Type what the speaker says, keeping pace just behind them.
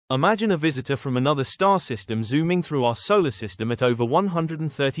Imagine a visitor from another star system zooming through our solar system at over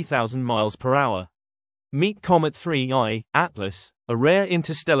 130,000 miles per hour. Meet Comet 3I, Atlas, a rare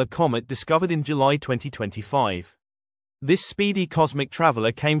interstellar comet discovered in July 2025. This speedy cosmic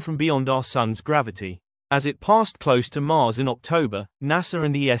traveler came from beyond our sun's gravity. As it passed close to Mars in October, NASA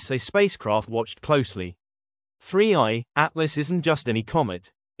and ESA spacecraft watched closely. 3I, Atlas isn't just any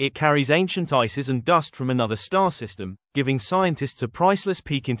comet. It carries ancient ices and dust from another star system, giving scientists a priceless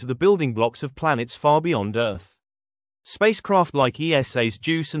peek into the building blocks of planets far beyond Earth. Spacecraft like ESA's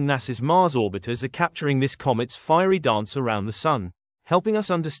JUICE and NASA's Mars orbiters are capturing this comet's fiery dance around the Sun, helping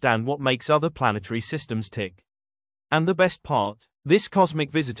us understand what makes other planetary systems tick. And the best part, this cosmic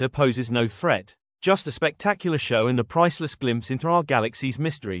visitor poses no threat, just a spectacular show and a priceless glimpse into our galaxy's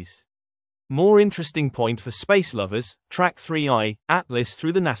mysteries. More interesting point for space lovers, track 3I, Atlas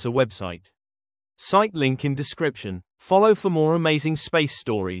through the NASA website. Site link in description. Follow for more amazing space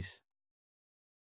stories.